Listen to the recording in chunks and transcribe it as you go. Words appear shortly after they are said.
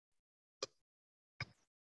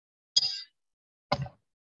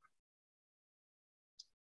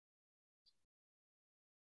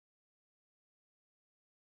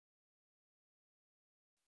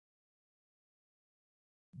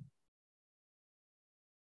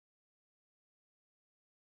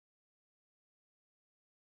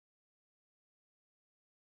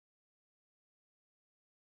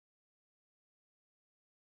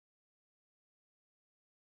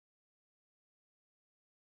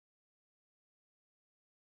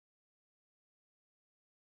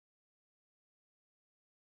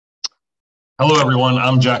Hello, everyone.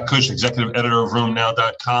 I'm Jack Cush, executive editor of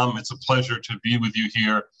RheumNow.com. It's a pleasure to be with you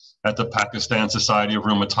here at the Pakistan Society of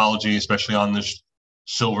Rheumatology, especially on this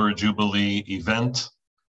Silver Jubilee event.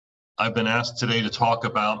 I've been asked today to talk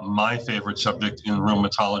about my favorite subject in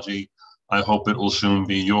rheumatology. I hope it will soon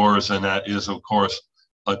be yours, and that is, of course,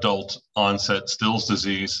 adult-onset Still's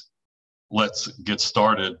disease. Let's get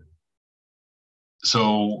started.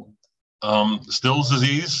 So, Still's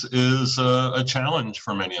disease is a challenge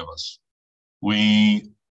for many of us.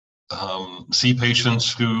 We see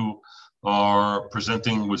patients who are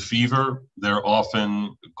presenting with fever. They're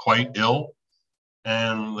often quite ill.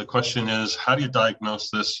 And the question is, how do you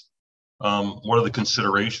diagnose this? What are the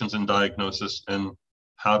considerations in diagnosis, and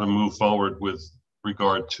how to move forward with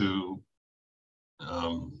regard to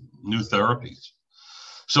new therapies?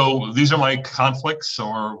 So these are my conflicts,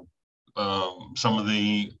 or some of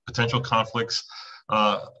the potential conflicts.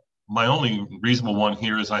 My only reasonable one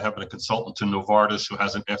here is I have been a consultant to Novartis, who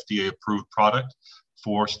has an FDA-approved product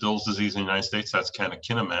for Still's disease in the United States. That's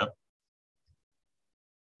canakinumab.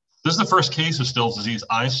 This is the first case of Still's disease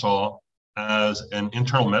I saw as an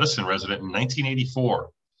internal medicine resident in 1984.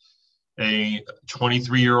 A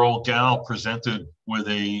 23-year-old gal presented with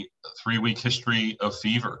a 3-week history of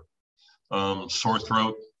fever, sore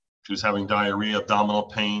throat. She was having diarrhea, abdominal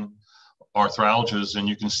pain, arthralgias, and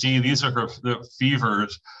you can see these are the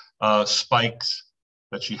fevers spikes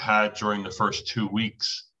that she had during the first 2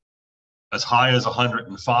 weeks. As high as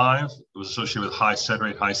 105, it was associated with high sed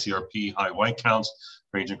rate, high CRP, high white counts,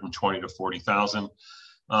 ranging from 20 to 40,000.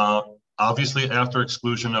 Obviously, after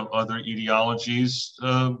exclusion of other etiologies,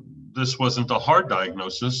 this wasn't a hard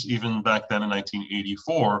diagnosis, even back then in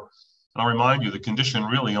 1984. And I'll remind you, the condition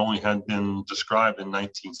really only had been described in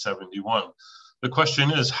 1971. The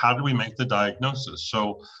question is, how do we make the diagnosis?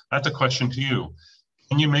 So that's a question to you.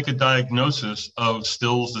 Can you make a diagnosis of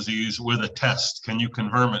Still's disease with a test? Can you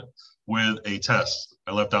confirm it with a test?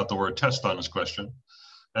 I left out the word test on this question.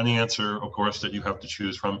 And the answer, of course, that you have to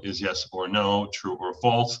choose from is yes or no, true or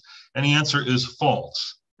false. And the answer is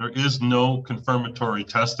false. There is no confirmatory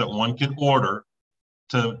test that one can order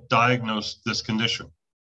to diagnose this condition.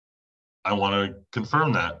 I want to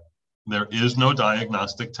confirm that. There is no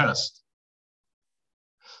diagnostic test.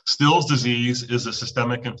 Still's disease is a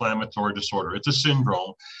systemic inflammatory disorder. It's a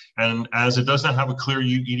syndrome, and as it does not have a clear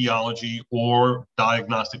etiology or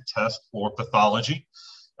diagnostic test or pathology,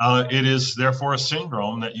 it is therefore a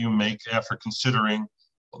syndrome that you make after considering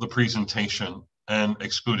the presentation and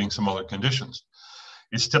excluding some other conditions.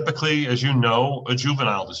 It's typically, as you know, a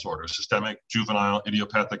juvenile disorder, systemic juvenile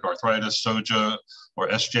idiopathic arthritis, SOJA or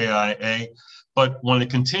SJIA. But when it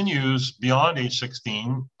continues beyond age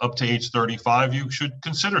 16 up to age 35, you should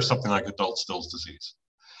consider something like adult Still's disease.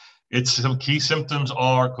 Its key symptoms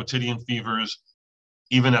are quotidian fevers,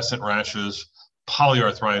 evanescent rashes,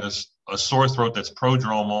 polyarthritis, a sore throat that's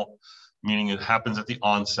prodromal, meaning it happens at the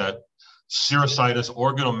onset, serositis,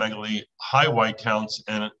 organomegaly, high white counts,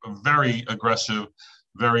 and very aggressive,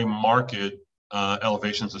 very marked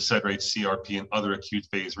elevations of sed rate, CRP, and other acute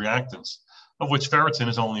phase reactants, of which ferritin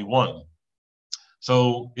is only one.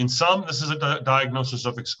 So in some, this is a diagnosis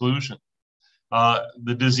of exclusion.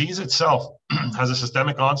 The disease itself has a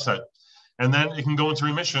systemic onset, and then it can go into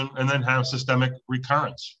remission and then have systemic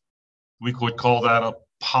recurrence. We could call that a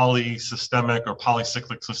polysystemic or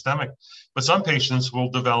polycyclic systemic. But some patients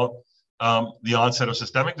will develop the onset of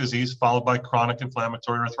systemic disease followed by chronic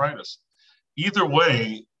inflammatory arthritis. Either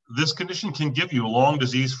way, this condition can give you long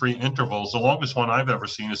disease-free intervals. The longest one I've ever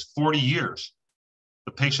seen is 40 years.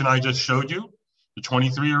 The patient I just showed you, the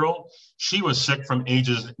 23-year-old, she was sick from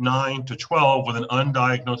ages 9 to 12 with an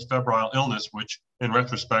undiagnosed febrile illness, which in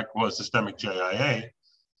retrospect was systemic JIA.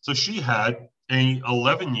 So she had an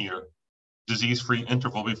 11-year disease-free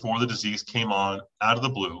interval before the disease came on out of the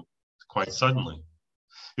blue quite suddenly.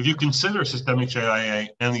 If you consider systemic JIA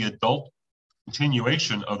and the adult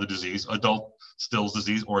continuation of the disease, adult Still's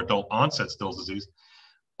disease or adult-onset Still's disease,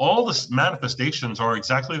 all the manifestations are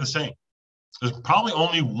exactly the same. There's probably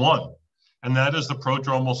only one, and that is the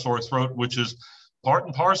prodromal sore throat, which is part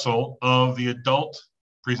and parcel of the adult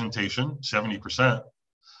presentation, 70%,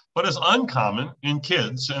 but is uncommon in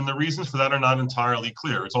kids, and the reasons for that are not entirely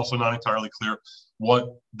clear. It's also not entirely clear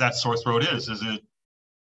what that sore throat is. Is it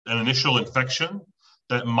an initial infection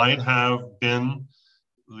that might have been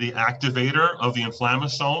the activator of the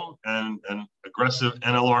inflammasome and aggressive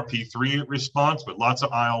NLRP3 response with lots of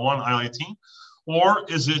IL-1, IL-18? Or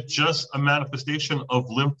is it just a manifestation of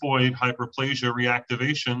lymphoid hyperplasia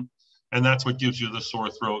reactivation, and that's what gives you the sore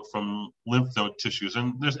throat from lymph node tissues?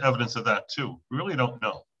 And there's evidence of that too. We really don't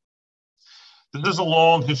know. There's a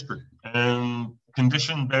long history, and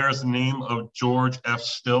condition bears the name of George F.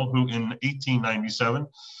 Still, who in 1897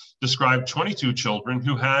 described 22 children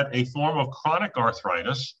who had a form of chronic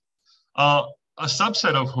arthritis, a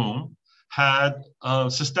subset of whom had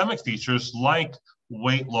systemic features like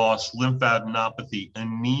weight loss, lymphadenopathy,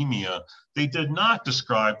 anemia. They did not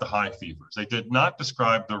describe the high fevers. They did not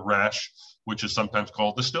describe the rash, which is sometimes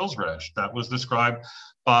called the Still's rash. That was described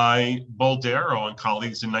by Boldero and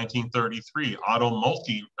colleagues in 1933. Otto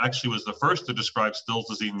Moltke actually was the first to describe Still's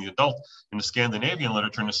disease in the adult in the Scandinavian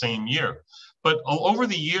literature in the same year. But over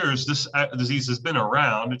the years, this disease has been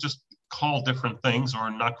around. It just called different things or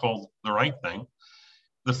not called the right thing.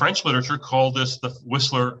 The French literature called this the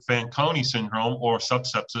Whistler-Fanconi syndrome or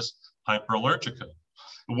subsepsis hyperallergica.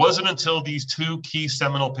 It wasn't until these two key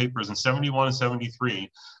seminal papers in 71 and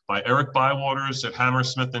 73 by Eric Bywaters at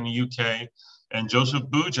Hammersmith in the UK and Joseph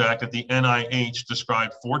Bujak at the NIH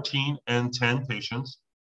described 14 and 10 patients,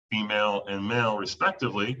 female and male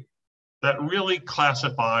respectively, that really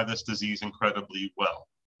classify this disease incredibly well.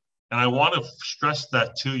 And I want to stress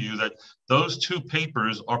that to you, that those two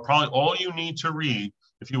papers are probably all you need to read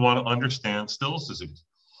if you want to understand Still's disease.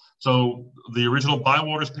 So the original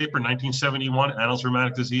Bywaters paper, 1971, Annals of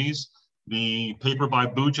Rheumatic Disease. The paper by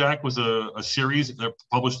Bujak was a series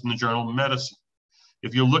published in the Journal of Medicine.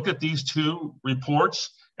 If you look at these two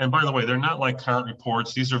reports, and by the way, they're not like current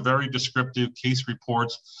reports. These are very descriptive case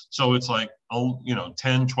reports. So it's like,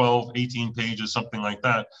 10, 12, 18 pages, something like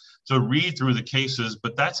that, to read through the cases.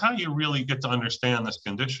 But that's how you really get to understand this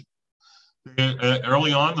condition.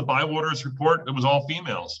 Early on, the Bywaters report, it was all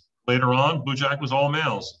females. Later on, Bujak was all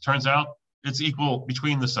males. Turns out it's equal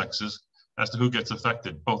between the sexes as to who gets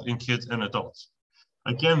affected, both in kids and adults.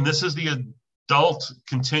 Again, this is the adult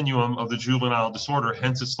continuum of the juvenile disorder,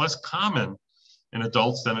 hence it's less common in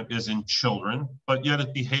adults than it is in children, but yet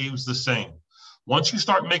it behaves the same. Once you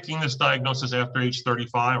start making this diagnosis after age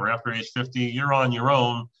 35 or after age 50, you're on your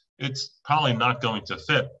own. It's probably not going to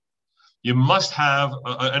fit. You must have,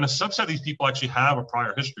 and a subset of these people actually have a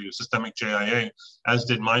prior history of systemic JIA, as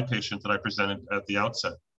did my patient that I presented at the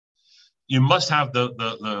outset. You must have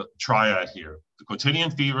the triad here, the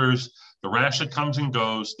quotidian fevers, the rash that comes and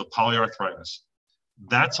goes, the polyarthritis.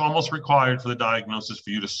 That's almost required for the diagnosis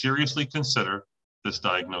for you to seriously consider this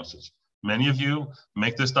diagnosis. Many of you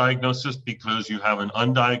make this diagnosis because you have an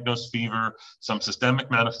undiagnosed fever, some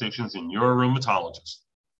systemic manifestations, and you're a rheumatologist.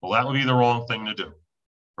 Well, that would be the wrong thing to do.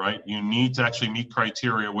 Right? You need to actually meet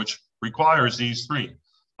criteria, which requires these three.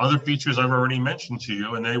 Other features I've already mentioned to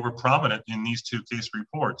you, and they were prominent in these two case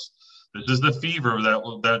reports. This is the fever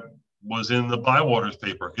that was in the Bywaters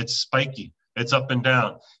paper. It's spiky, it's up and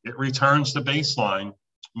down. It returns to baseline,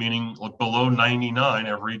 meaning below 99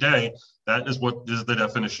 every day. That is what is the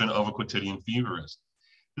definition of a quotidian fever is.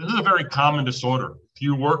 This is a very common disorder. If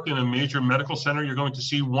you work in a major medical center, you're going to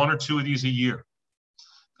see one or two of these a year.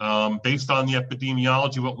 Based on the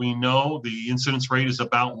epidemiology, what we know, the incidence rate is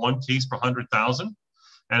about 1 case per 100,000.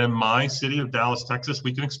 And in my city of Dallas, Texas,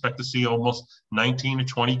 we can expect to see almost 19 to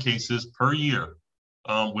 20 cases per year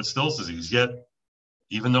with Still's disease. Yet,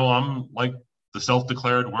 even though I'm like the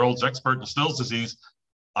self-declared world's expert in Still's disease,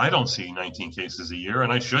 I don't see 19 cases a year,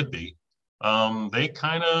 and I should be. They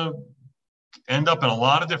kind of end up in a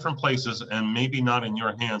lot of different places and maybe not in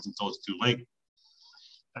your hands until it's too late.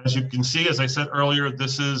 As you can see, as I said earlier,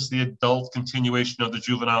 this is the adult continuation of the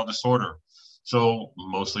juvenile disorder. So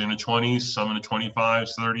mostly in the 20s, some in the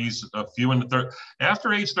 25s, 30s, a few in the 30s.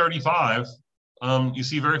 After age 35, you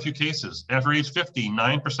see very few cases. After age 50,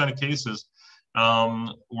 9% of cases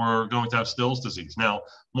were going to have Still's disease. Now,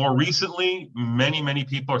 more recently, many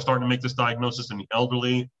people are starting to make this diagnosis in the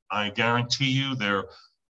elderly. I guarantee you they're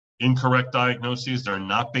incorrect diagnoses. They're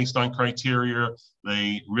not based on criteria.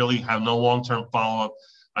 They really have no long-term follow-up.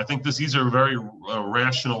 I think these are very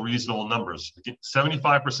rational, reasonable numbers.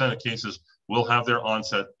 75% of cases will have their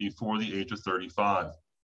onset before the age of 35.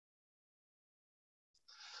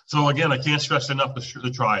 So again, I can't stress enough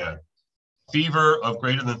the triad. Fever of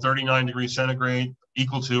greater than 39 degrees centigrade,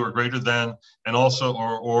 equal to or greater than, and also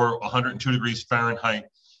or 102 degrees Fahrenheit.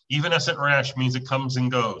 Evanescent rash means it comes and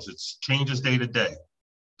goes. It changes day to day.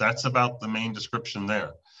 That's about the main description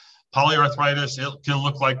there. Polyarthritis, it can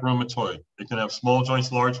look like rheumatoid. It can have small joints,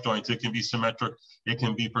 large joints. It can be symmetric. It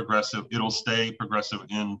can be progressive. It'll stay progressive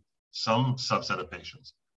in some subset of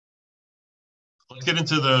patients. Let's get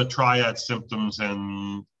into the triad symptoms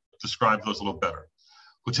and describe those a little better.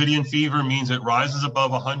 Quotidian fever means it rises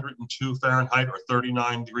above 102 Fahrenheit or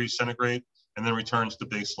 39 degrees centigrade and then returns to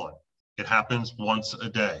baseline. It happens once a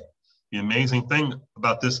day. The amazing thing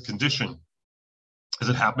about this condition is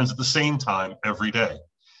it happens at the same time every day.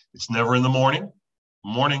 It's never in the morning.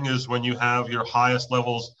 Morning is when you have your highest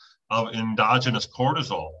levels of endogenous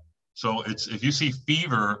cortisol. So if you see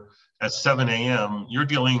fever at 7 a.m., you're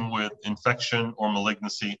dealing with infection or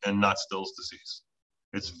malignancy and not Still's disease.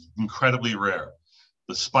 It's incredibly rare.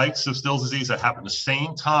 The spikes of Still's disease that happen at the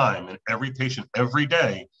same time in every patient every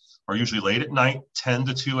day are usually late at night, 10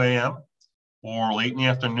 to 2 a.m., or late in the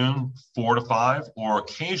afternoon, 4 to 5, or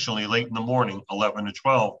occasionally late in the morning, 11 to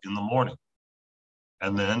 12 in the morning.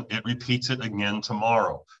 And then it repeats it again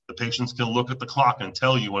tomorrow. The patients can look at the clock and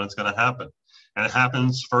tell you when it's going to happen. And it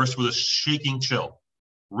happens first with a shaking chill,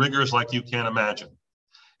 rigors like you can't imagine.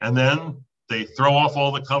 And then they throw off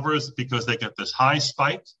all the covers because they get this high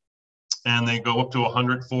spike, and they go up to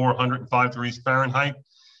 104, 105 degrees Fahrenheit.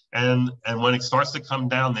 And when it starts to come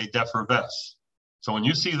down, they defervesce. So when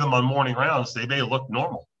you see them on morning rounds, they may look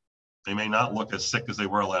normal. They may not look as sick as they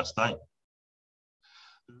were last night.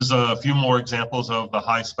 There's a few more examples of the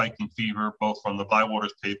high spiking fever, both from the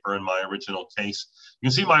Bywater's paper and my original case. You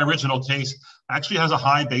can see my original case actually has a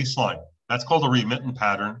high baseline. That's called a remittent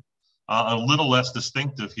pattern, a little less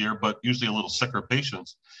distinctive here, but usually a little sicker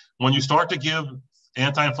patients. When you start to give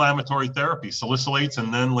anti-inflammatory therapy, salicylates,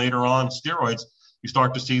 and then later on steroids, you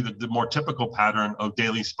start to see the more typical pattern of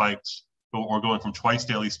daily spikes, or going from twice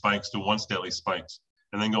daily spikes to once daily spikes,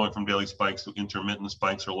 and then going from daily spikes to intermittent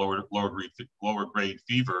spikes or lower grade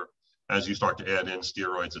fever as you start to add in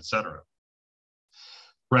steroids, et cetera.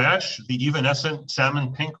 Rash, the evanescent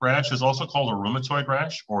salmon pink rash, is also called a rheumatoid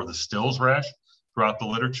rash or the Still's rash throughout the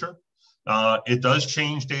literature. It does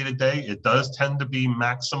change day to day. It does tend to be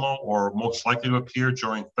maximal or most likely to appear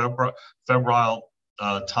during febrile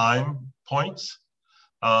time points.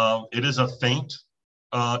 It is a faint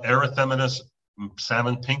erythematous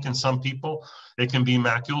salmon pink in some people. It can be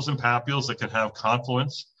macules and papules that can have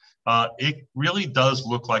confluence. It really does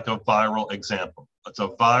look like a viral example. It's a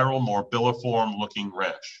viral morbilliform looking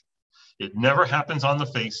rash. It never happens on the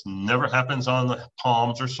face, never happens on the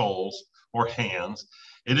palms or soles or hands.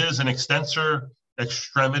 It is an extensor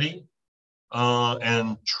extremity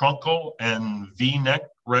and truncal and V-neck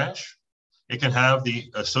rash. It can have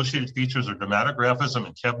the associated features of dermatographism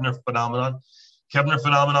and Kebner phenomenon. Kebner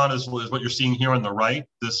phenomenon is what you're seeing here on the right.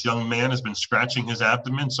 This young man has been scratching his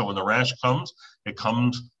abdomen, so when the rash comes, it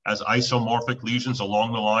comes as isomorphic lesions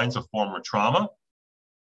along the lines of former trauma.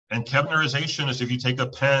 And Kebnerization is if you take a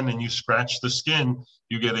pen and you scratch the skin,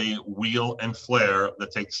 you get a wheal and flare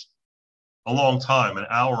that takes a long time, an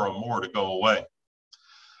hour or more to go away.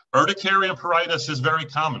 Urticaria and pruritus is very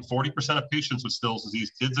common. 40% of patients with Still's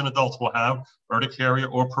disease, kids and adults, will have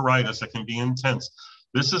urticaria or pruritus that can be intense.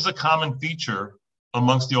 This is a common feature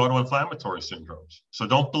amongst the autoinflammatory syndromes. So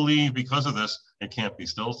don't believe because of this, it can't be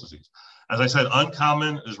Still's disease. As I said,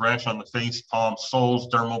 uncommon is rash on the face, palms, soles,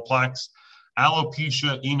 dermal plaques.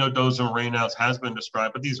 Alopecia, enodosum, Raynaud's has been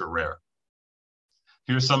described, but these are rare.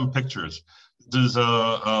 Here's some pictures. There's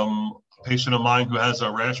a patient of mine who has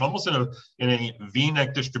a rash almost in a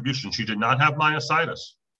V-neck distribution. She did not have myositis,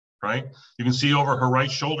 right? You can see over her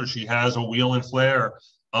right shoulder, she has a wheal and flare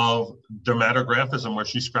of dermatographism where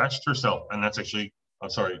she scratched herself. And that's actually,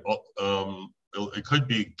 it could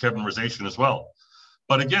be Kebnerization as well.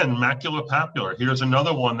 But again, maculopapular. Here's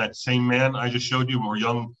another one, that same man I just showed you, more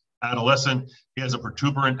young adolescent. He has a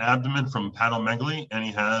protuberant abdomen from hepatomegaly, and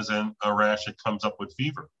he has a rash that comes up with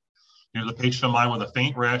fever. Here's a patient of mine with a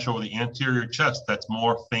faint rash over the anterior chest that's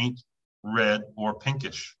more faint red or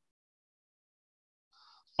pinkish.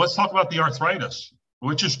 Let's talk about the arthritis,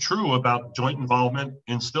 which is true about joint involvement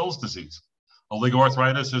in Still's disease.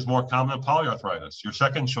 Oligoarthritis is more common than polyarthritis. Your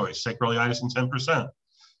second choice, sacroiliitis in 10%.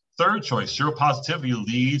 Third choice, seropositivity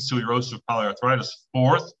leads to erosive polyarthritis.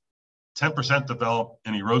 Fourth, 10% develop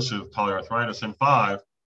an erosive polyarthritis. And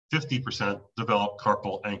 50% develop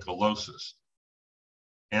carpal ankylosis.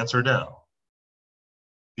 Answer down.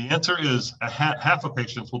 The answer is half of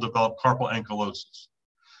patients will develop carpal ankylosis.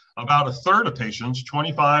 About a third of patients,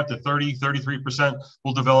 25 to 30, 33%,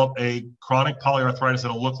 will develop a chronic polyarthritis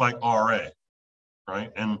that'll look like RA,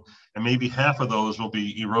 right? And maybe half of those will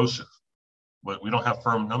be erosive, but we don't have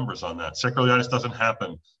firm numbers on that. Sacroiliitis doesn't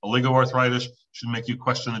happen. Oligoarthritis should make you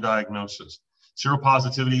question the diagnosis.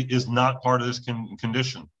 Seropositivity is not part of this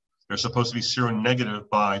condition. They're supposed to be seronegative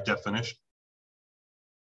by definition.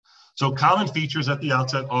 So common features at the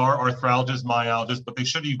outset are arthralgias, myalgias, but they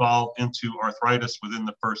should evolve into arthritis within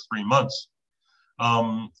the first 3 months.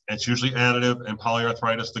 It's usually additive and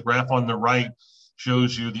polyarthritis. The graph on the right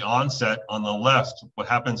shows you the onset. On the left, what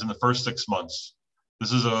happens in the first 6 months.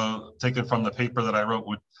 This is taken from the paper that I wrote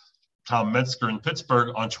with Tom Metzger in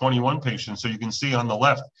Pittsburgh on 21 patients. So you can see on the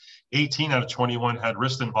left, 18 out of 21 had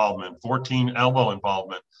wrist involvement, 14 elbow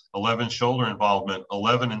involvement, 11 shoulder involvement,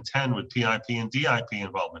 11 and 10 with PIP and DIP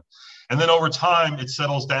involvement. And then over time, it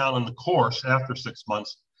settles down in the course after 6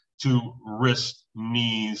 months to wrist,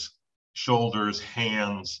 knees, shoulders,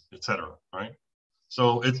 hands, etc. Right?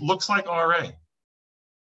 So it looks like RA.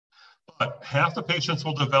 But half the patients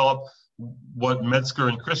will develop what Metzger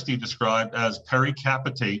and Christie described as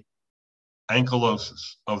pericapitate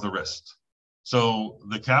ankylosis of the wrist. So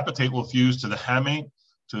the capitate will fuse to the hamate,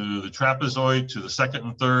 to the trapezoid, to the second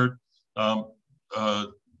and third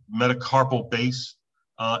metacarpal base,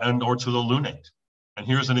 and or to the lunate. And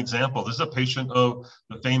here's an example. This is a patient of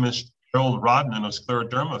the famous Gerald Rodman of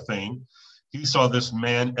scleroderma fame. He saw this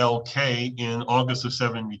man, LK, in August of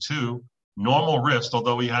 72, normal wrist,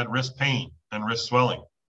 although he had wrist pain and wrist swelling.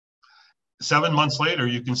 7 months later,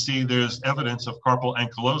 you can see there's evidence of carpal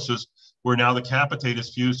ankylosis, where now the capitate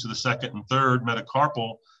is fused to the second and third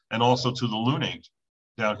metacarpal and also to the lunate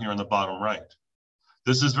down here in the bottom right.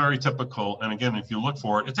 This is very typical. And again, if you look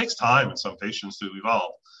for it, it takes time in some patients to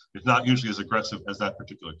evolve. It's not usually as aggressive as that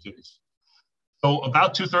particular case. So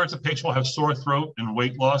about 2/3 of patients will have sore throat and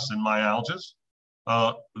weight loss and myalgias.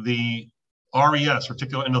 The RES,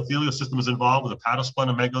 reticular endothelial system, is involved with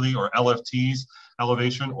hepatosplenomegaly or LFTs,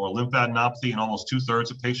 elevation or lymphadenopathy in almost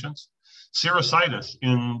 2/3 of patients. Serositis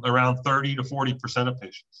in around 30 to 40% of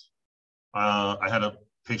patients. I had a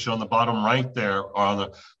patient on the bottom right there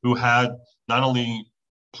who had not only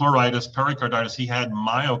pleuritis, pericarditis, he had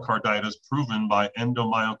myocarditis proven by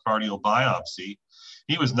endomyocardial biopsy.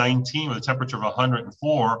 He was 19 with a temperature of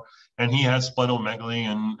 104, and he had splenomegaly,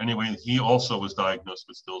 and anyway, he also was diagnosed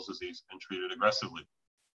with Still's disease and treated aggressively.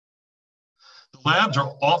 The labs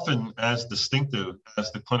are often as distinctive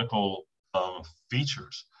as the clinical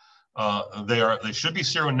features. They should be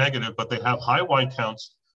seronegative, but they have high white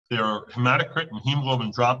counts. Their hematocrit and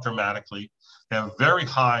hemoglobin drop dramatically. They have very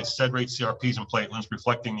high sed rate CRPs and platelets,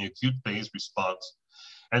 reflecting the acute phase response.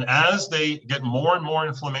 And as they get more and more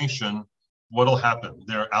inflammation, what will happen?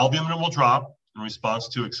 Their albumin will drop in response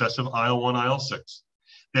to excessive IL-1, IL-6.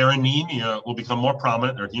 Their anemia will become more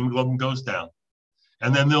prominent. Their hemoglobin goes down.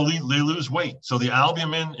 And then they lose weight. So the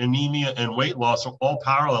albumin, anemia, and weight loss will all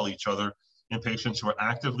parallel each other in patients who are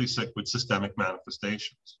actively sick with systemic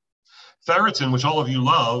manifestations. Ferritin, which all of you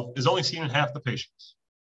love, is only seen in half the patients.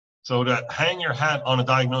 So to hang your hat on a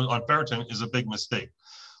diagnosis on ferritin is a big mistake.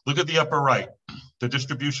 Look at the upper right. The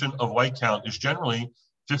distribution of white count is generally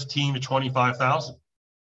 15 to 25,000.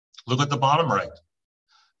 Look at the bottom right.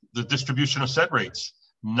 The distribution of sed rates.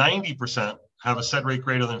 90% have a sed rate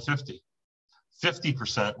greater than 50.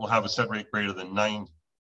 50% will have a sed rate greater than 90.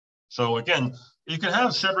 So again, you can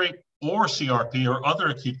have sed rate or CRP or other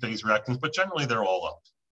acute phase reactions, but generally they're all up.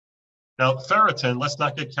 Now, ferritin, let's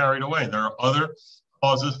not get carried away. There are other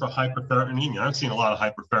causes for hyperferritinemia. I've seen a lot of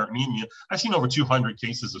hyperferritinemia. I've seen over 200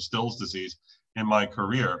 cases of Still's disease in my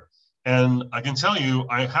career. And I can tell you,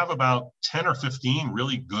 I have about 10 or 15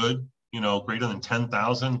 really good, greater than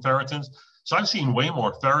 10,000 ferritins. So I've seen way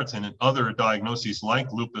more ferritin in other diagnoses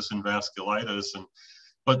like lupus and vasculitis.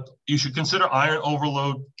 But you should consider iron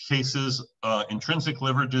overload cases, intrinsic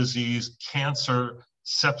liver disease, cancer,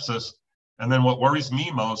 sepsis. And then what worries me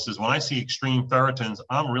most is when I see extreme ferritins,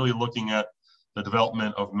 I'm really looking at the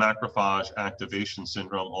development of macrophage activation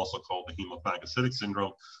syndrome, also called the hemophagocytic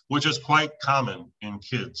syndrome, which is quite common in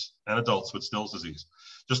kids and adults with Still's disease.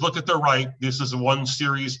 Just look at the right. This is one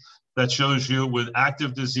series that shows you with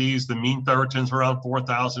active disease, the mean ferritins around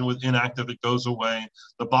 4,000. With inactive, it goes away.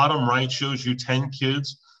 The bottom right shows you 10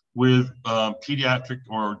 kids with pediatric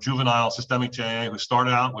or juvenile systemic JA who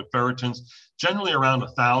started out with ferritins generally around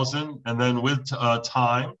 1,000. And then with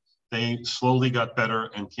time, they slowly got better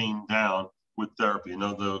and came down with therapy.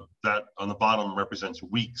 That on the bottom represents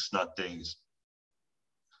weeks, not days.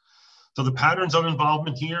 So the patterns of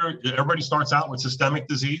involvement here, everybody starts out with systemic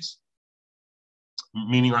disease,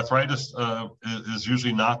 meaning arthritis is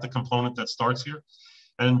usually not the component that starts here.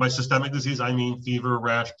 And by systemic disease, I mean fever,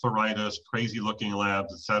 rash, pleuritis, crazy looking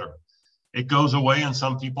labs, etc. It goes away and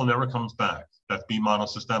some people never comes back. That's B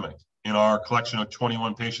monosystemic. In our collection of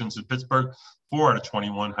 21 patients in Pittsburgh, 4 out of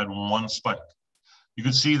 21 had one spike. You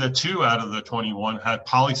can see that 2 out of the 21 had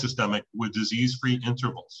polysystemic with disease-free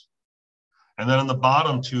intervals. And then on the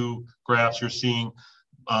bottom 2 graphs, you're seeing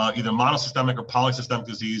either monosystemic or polysystemic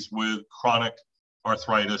disease with chronic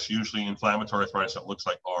arthritis, usually inflammatory arthritis that looks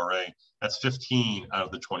like RA. That's 15 out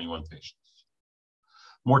of the 21 patients.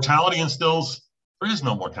 Mortality in Still's, there is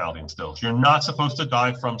no mortality in Still's. You're not supposed to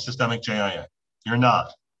die from systemic JIA. You're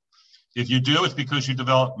not. If you do, it's because you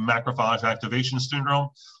develop macrophage activation syndrome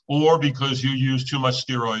or because you use too much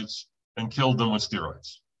steroids and killed them with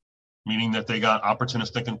steroids. meaning that they got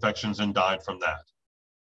opportunistic infections and died from that.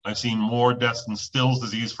 I've seen more deaths in Still's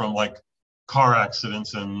disease from like car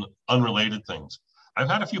accidents and unrelated things. I've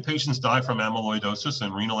had a few patients die from amyloidosis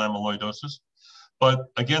and renal amyloidosis. But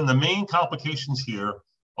again, the main complications here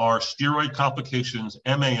are steroid complications,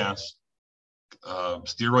 MAS,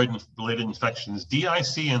 steroid-related infections.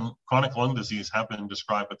 DIC and chronic lung disease have been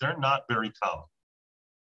described, but they're not very common.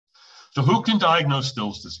 So who can diagnose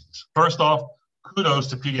Still's disease? First off, kudos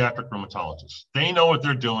to pediatric rheumatologists. They know what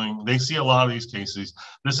they're doing. They see a lot of these cases.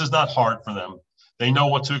 This is not hard for them. They know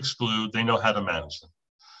what to exclude. They know how to manage them.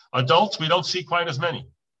 Adults, we don't see quite as many,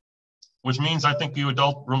 which means I think you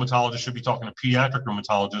adult rheumatologists should be talking to pediatric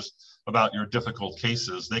rheumatologists about your difficult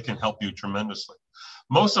cases. They can help you tremendously.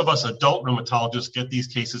 Most of us adult rheumatologists get these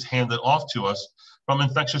cases handed off to us from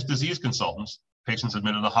infectious disease consultants. Patients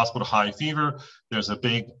admitted to the hospital, high fever. There's a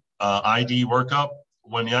big ID workup.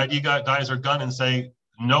 When the ID guys are done and say,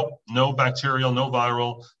 nope, no bacterial, no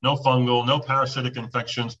viral, no fungal, no parasitic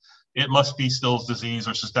infections, it must be Still's disease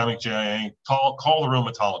or systemic JIA, call the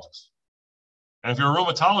rheumatologist. And if you're a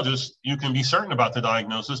rheumatologist, you can be certain about the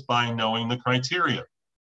diagnosis by knowing the criteria.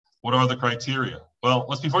 What are the criteria? Well,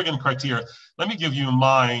 before we get into criteria, let me give you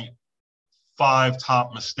my 5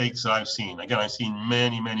 top mistakes that I've seen. Again, I've seen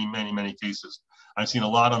many cases. I've seen a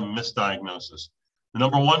lot of misdiagnosis. The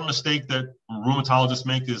number 1 mistake that rheumatologists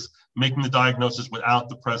make is making the diagnosis without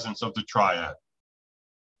the presence of the triad: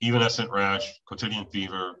 evanescent rash, quotidian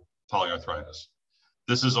fever, polyarthritis.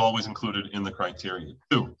 This is always included in the criteria.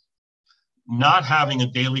 2, not having a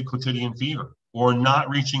daily quotidian fever or not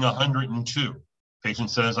reaching 102. Patient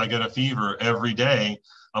says, I get a fever every day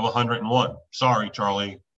of 101. Sorry,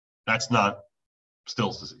 Charlie, that's not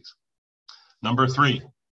Still's disease. Number 3,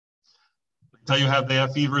 they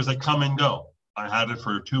have fevers that come and go. I had it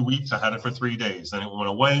for 2 weeks, I had it for 3 days, then it went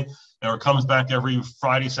away, or it comes back every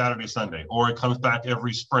Friday, Saturday, Sunday, or it comes back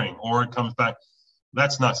every spring, or it comes back.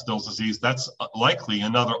 That's not Still's disease. That's likely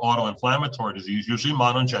another autoinflammatory disease, usually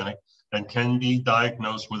monogenic, and can be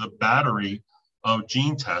diagnosed with a battery of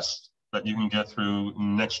gene tests that you can get through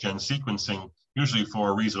next-gen sequencing, usually for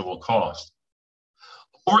a reasonable cost.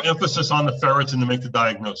 Or emphasis on the ferritin to make the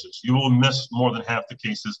diagnosis. You will miss more than half the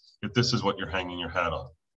cases if this is what you're hanging your hat on.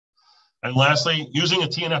 And lastly, using a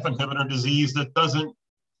TNF inhibitor disease that doesn't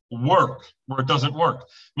work, where it doesn't work.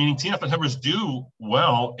 Meaning TNF inhibitors do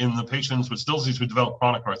well in the patients with Still's disease who develop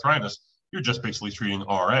chronic arthritis. You're just basically treating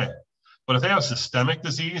RA. But if they have systemic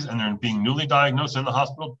disease and they're being newly diagnosed in the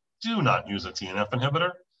hospital, do not use a TNF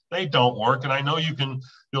inhibitor. They don't work. And I know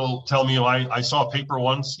you'll tell me, I saw a paper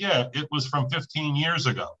once. Yeah, it was from 15 years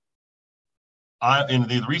ago. In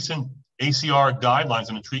the recent ACR guidelines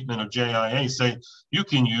on the treatment of JIA say you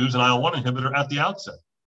can use an IL-1 inhibitor at the outset.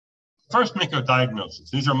 First, make a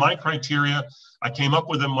diagnosis. These are my criteria. I came up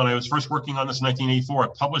with them when I was first working on this in 1984. I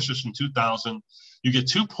published this in 2000. You get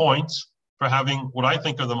 2 points for having what I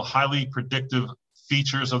think are the highly predictive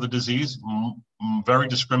features of the disease, very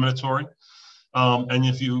discriminatory. And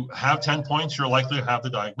if you have 10 points, you're likely to have the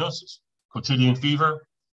diagnosis. Quotidian fever,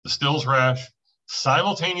 the Still's rash,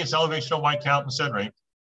 simultaneous elevation of white count and sed rate.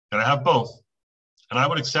 Gotta have both. And I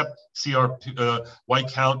would accept white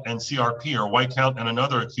count and CRP, or white count and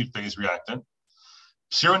another acute phase reactant.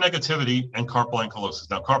 Seronegativity and carpal ankylosis.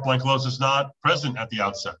 Now, carpal ankylosis is not present at the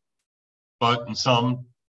outset, but in some,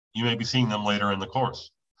 you may be seeing them later in the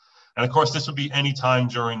course. And of course, this would be any time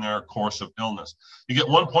during their course of illness. You get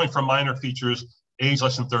 1 point for minor features: age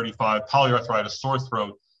less than 35, polyarthritis, sore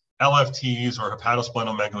throat, LFTs or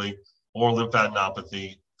hepatosplenomegaly or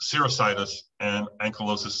lymphadenopathy, serositis, and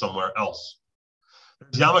ankylosis somewhere else.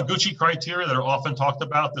 There's Yamaguchi criteria that are often talked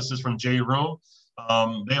about. This is from J. Room.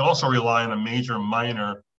 They also rely on a major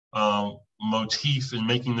minor motif in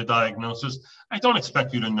making the diagnosis. I don't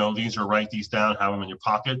expect you to know these or write these down, have them in your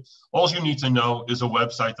pocket. All you need to know is a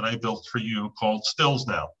website that I built for you called Stills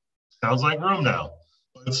Now. Sounds like Room Now,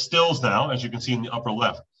 but it's Stills Now, as you can see in the upper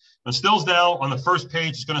left. And Stills Now, on the first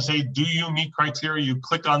page, is going to say, do you meet criteria? You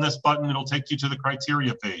click on this button, it'll take you to the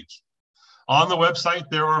criteria page. On the website,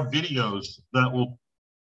 there are videos that will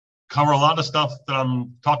cover a lot of stuff that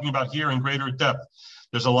I'm talking about here in greater depth.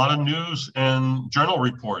 There's a lot of news and journal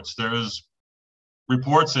reports. There's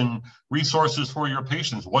reports and resources for your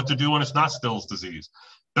patients, what to do when it's not Still's disease,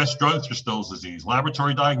 best drugs for Still's disease,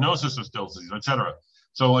 laboratory diagnosis of Still's disease, et cetera.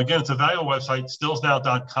 So again, it's a valuable website,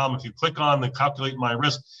 stillsnow.com. If you click on the calculate my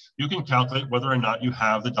risk, you can calculate whether or not you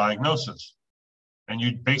have the diagnosis. And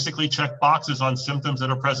you basically check boxes on symptoms that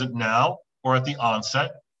are present now or at the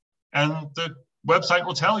onset. And the website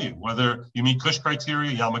will tell you whether you meet Cush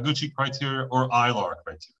criteria, Yamaguchi criteria, or ILAR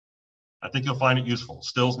criteria. I think you'll find it useful,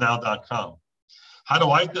 stillsnow.com. How do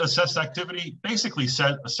I assess activity? Basically,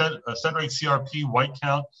 sed rate, CRP, white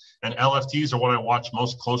count, and LFTs are what I watch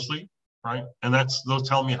most closely, right? And those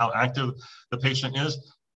tell me how active the patient is.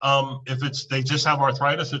 If they just have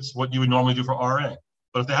arthritis, it's what you would normally do for RA.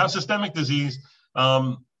 But if they have systemic disease,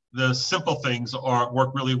 the simple things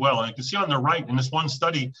work really well. And you can see on the right, in this one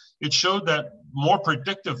study, it showed that more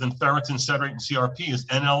predictive than ferritin, sed rate, and CRP is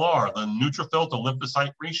NLR, the neutrophil to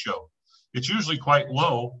lymphocyte ratio. It's usually quite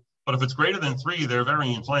low, but if it's greater than 3, they're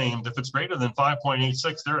very inflamed. If it's greater than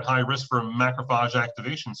 5.86, they're at high risk for macrophage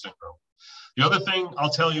activation syndrome. The other thing I'll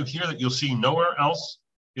tell you here that you'll see nowhere else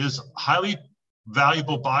is highly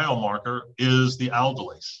valuable biomarker is the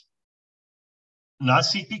aldolase. Not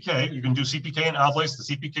CPK. You can do CPK and aldolase.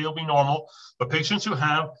 The CPK will be normal. But patients who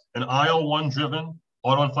have an IL-1 driven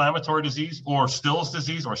autoinflammatory disease or Still's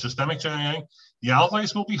disease or systemic JIA, the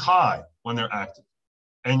aldolase will be high when they're active.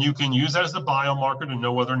 And you can use that as the biomarker to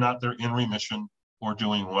know whether or not they're in remission or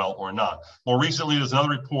doing well or not. More recently, there's another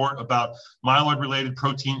report about myeloid-related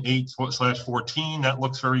protein 8/14. That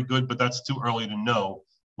looks very good, but that's too early to know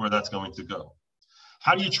where that's going to go.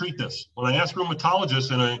 How do you treat this? When I asked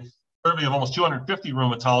rheumatologists in a survey of almost 250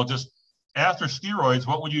 rheumatologists, after steroids,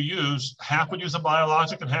 what would you use? Half would use a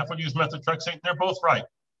biologic and half would use methotrexate, and they're both right.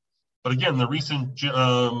 But again, the recent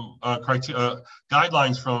guidelines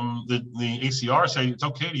from the ACR say it's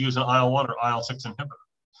okay to use an IL-1 or IL-6 inhibitor.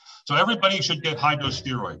 So everybody should get high-dose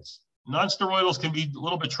steroids. Non-steroidals can be a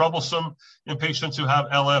little bit troublesome in patients who have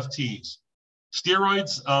LFTs.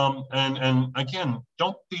 Steroids, and again,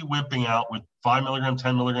 don't be wimping out with 5 milligram,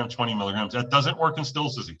 10 milligram, 20 milligrams. That doesn't work in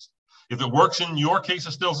Still's disease. If it works in your case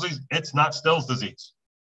of Still's disease, it's not Still's disease.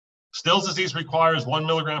 Still's disease requires 1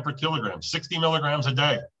 milligram per kilogram, 60 milligrams a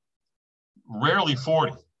day, rarely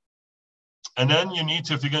 40. And then you need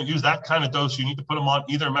to, if you're going to use that kind of dose, you need to put them on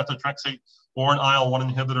either methotrexate or an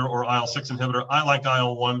IL-1 inhibitor or IL-6 inhibitor. I like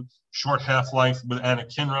IL-1, short half-life with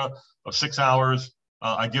anakinra of 6 hours.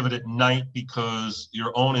 I give it at night because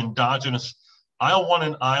your own endogenous IL-1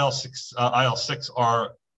 and IL-6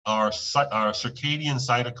 are circadian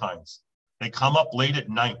cytokines. They come up late at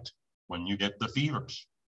night when you get the fevers.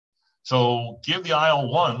 So give the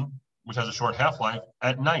IL-1, which has a short half-life,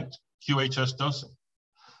 at night, QHS dosing.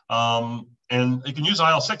 And you can use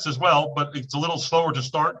IL-6 as well, but it's a little slower to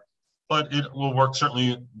start, but it will work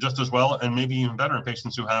certainly just as well and maybe even better in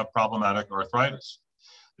patients who have problematic arthritis.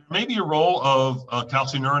 There may be a role of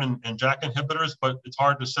calcineurin and JAK inhibitors, but it's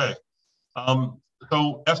hard to say.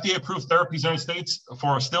 So FDA-approved therapies in the United States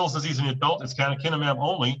for Still's disease in adult, it's canakinumab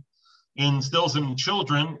only. In Still's in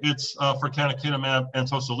children, it's for canakinumab and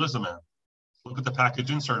tocilizumab. Look at the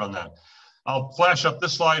package insert on that. I'll flash up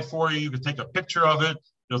this slide for you. You can take a picture of it.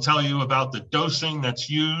 It'll tell you about the dosing that's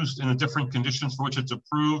used in the different conditions for which it's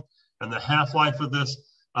approved and the half-life of this.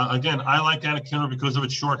 Again, I like anakinra because of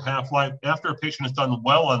its short half-life. After a patient has done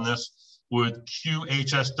well on this with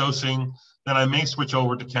QHS dosing, then I may switch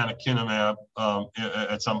over to canakinumab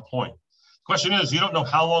at some point. The question is, you don't know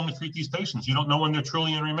how long to treat these patients. You don't know when they're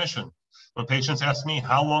truly in remission. When patients ask me,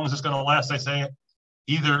 how long is this going to last? I say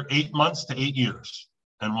either 8 months to 8 years,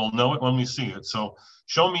 and we'll know it when we see it. So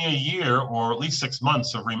show me a year or at least 6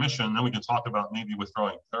 months of remission, then we can talk about maybe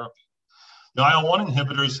withdrawing therapy. The IL-1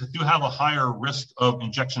 inhibitors do have a higher risk of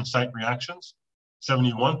injection site reactions,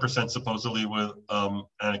 71% supposedly with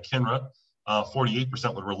anakinra,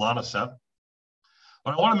 48% with rilonacept.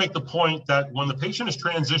 But I want to make the point that when the patient is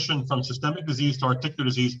transitioned from systemic disease to articular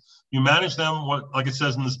disease, you manage them, like it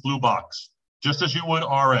says in this blue box, just as you would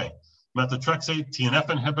RA. Methotrexate, TNF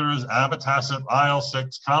inhibitors, abatacept,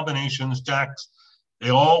 IL-6, combinations, JAKs, they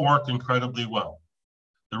all work incredibly well.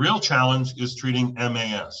 The real challenge is treating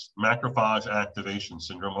MAS, macrophage activation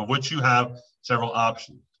syndrome, of which you have several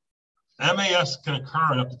options. MAS can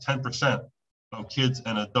occur in up to 10% of kids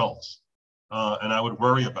and adults, and I would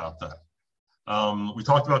worry about that. We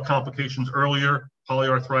talked about complications earlier,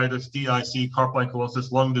 polyarthritis, DIC, carpal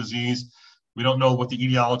ankylosis, lung disease. We don't know what the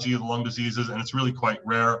etiology of the lung disease is, and it's really quite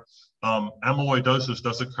rare. Amyloidosis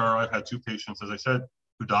does occur. I've had 2 patients, as I said,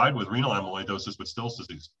 who died with renal amyloidosis with Still's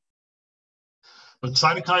disease. But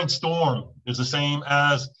cytokine storm is the same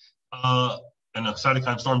as, and a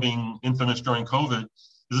cytokine storm being infamous during COVID,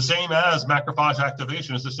 is the same as macrophage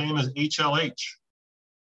activation. It's the same as HLH.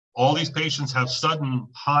 All these patients have sudden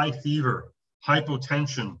high fever,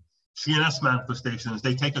 hypotension, CNS manifestations.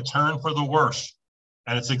 They take a turn for the worse.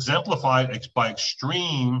 And it's exemplified by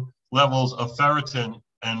extreme levels of ferritin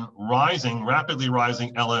and rapidly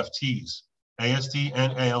rising LFTs, AST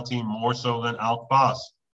and ALT more so than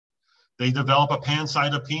ALK-Phos. They develop a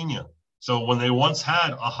pancytopenia. So when they once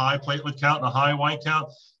had a high platelet count and a high white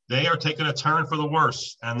count, they are taking a turn for the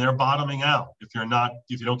worse, and they're bottoming out if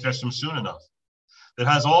you don't catch them soon enough. It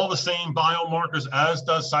has all the same biomarkers as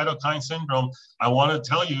does cytokine syndrome. I want to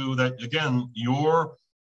tell you that, again,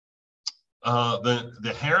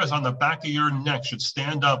 the hairs on the back of your neck should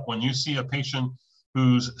stand up when you see a patient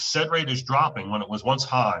whose SED rate is dropping when it was once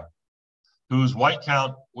high, whose white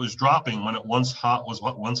count was dropping when it was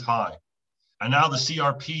once high. And now the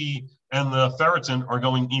CRP and the ferritin are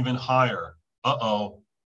going even higher. Uh-oh,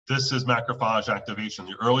 this is macrophage activation.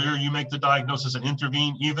 The earlier you make the diagnosis and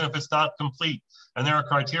intervene, even if it's not complete, and there are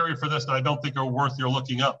criteria for this that I don't think are worth your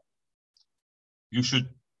looking up, you should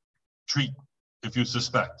treat if you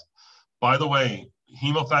suspect. By the way,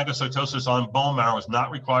 hemophagocytosis on bone marrow is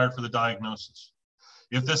not required for the diagnosis.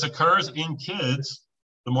 If this occurs in kids,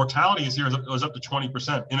 the mortality here goes up to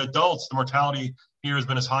 20%. In adults, the mortality here has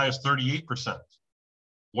been as high as 38%.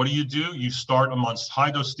 What do? You start them on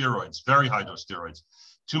high-dose steroids, very high-dose steroids,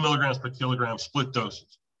 2 milligrams per kilogram, split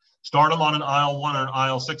doses. Start them on an IL-1 or an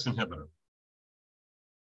IL-6 inhibitor.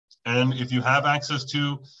 And if you have access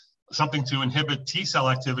to something to inhibit T-cell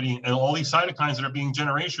activity and all these cytokines that are being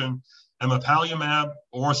generation, emapalumab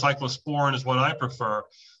or cyclosporin is what I prefer.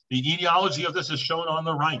 The etiology of this is shown on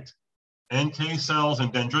the right. NK cells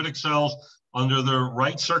and dendritic cells, under the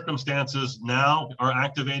right circumstances, now are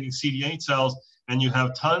activating CD8 cells, and you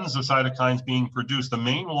have tons of cytokines being produced. The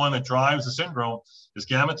main one that drives the syndrome is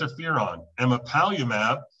gamma interferon.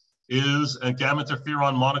 Emapalumab is a gamma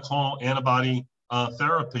interferon monoclonal antibody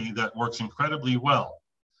therapy that works incredibly well.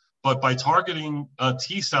 But by targeting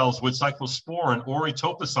T cells with cyclosporin or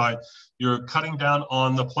etoposide, you're cutting down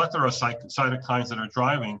on the plethora of cytokines that are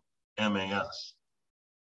driving MAS.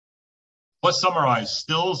 Let's summarize.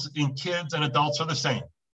 Stills in kids and adults are the same.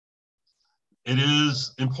 It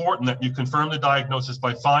is important that you confirm the diagnosis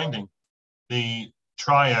by finding the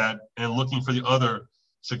triad and looking for the other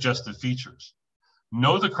suggested features.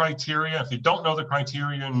 Know the criteria. If you don't know the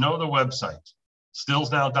criteria, know the website,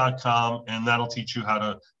 stillsnow.com, and that'll teach you how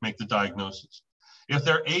to make the diagnosis. If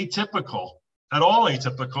they're atypical, at all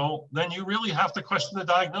atypical, then you really have to question the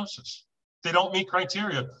diagnosis. If they don't meet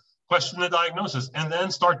criteria, question the diagnosis, and then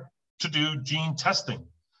start to do gene testing.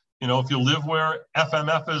 You know, if you live where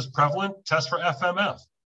FMF is prevalent, test for FMF.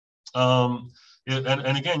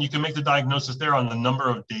 And again, you can make the diagnosis there on the number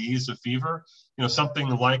of days of fever. You know, something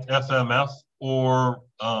like FMF or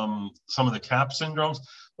some of the CAP syndromes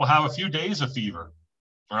will have a few days of fever,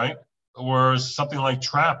 right? Whereas something like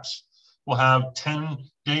TRAPS will have 10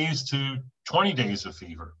 days to 20 days of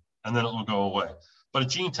fever, and then it will go away. But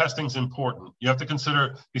gene testing is important. You have to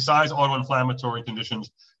consider, besides autoinflammatory conditions,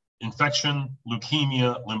 infection,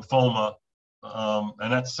 leukemia, lymphoma,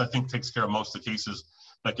 and that's, I think, takes care of most of the cases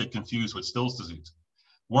that get confused with Still's disease.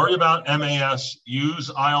 Worry about MAS, use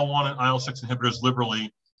IL-1 and IL-6 inhibitors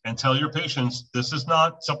liberally, and tell your patients this is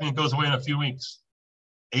not something that goes away in a few weeks.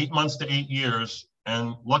 8 months to 8 years,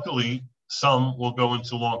 and luckily, some will go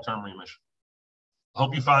into long-term remission. I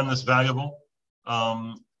hope you find this valuable.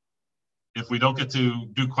 If we don't get to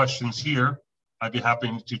do questions here, I'd be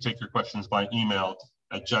happy to take your questions by email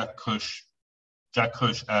at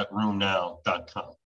jackcush@roomnow.com.